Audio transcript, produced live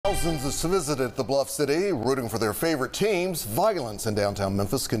Thousands visited the Bluff City, rooting for their favorite teams. Violence in downtown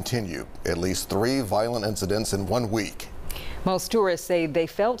Memphis continued. At least 3 violent incidents in 1 week. Most tourists say they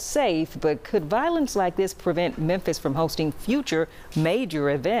felt safe, but could violence like this prevent Memphis from hosting future major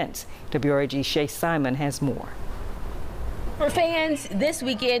events? WRAG's Shay Simon has more. For fans, this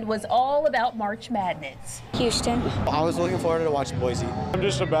weekend was all about March Madness. Houston. I was looking forward to watch Boise. I'm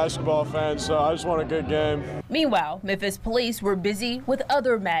just a basketball fan, so I just want a good game. Meanwhile, Memphis police were busy with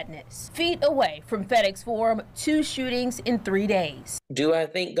other madness. Feet away from FedEx Forum, 2 shootings in 3 days. Do I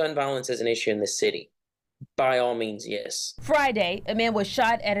think gun violence is an issue in the city? By all means, yes. Friday, a man was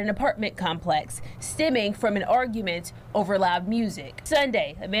shot at an apartment complex, stemming from an argument over loud music.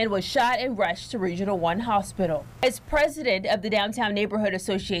 Sunday, a man was shot and rushed to Regional 1 Hospital. As president of the Downtown Neighborhood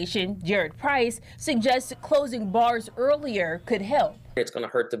Association, Jared Price suggests closing bars earlier could help. It's going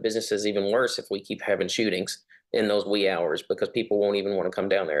to hurt the businesses even worse if we keep having shootings in those wee hours because people won't even want to come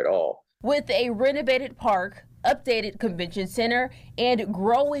down there at all. With a renovated park, updated convention center, and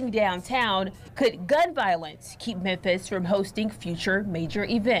growing downtown, could gun violence keep Memphis from hosting future major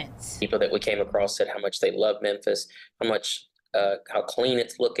events? People that we came across said how much they love Memphis, how clean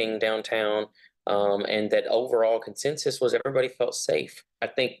it's looking downtown, and that overall consensus was everybody felt safe. I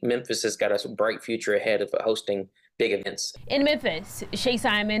think Memphis has got a bright future ahead of hosting big events. In Memphis, Shay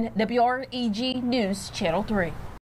Simon, WREG News Channel 3.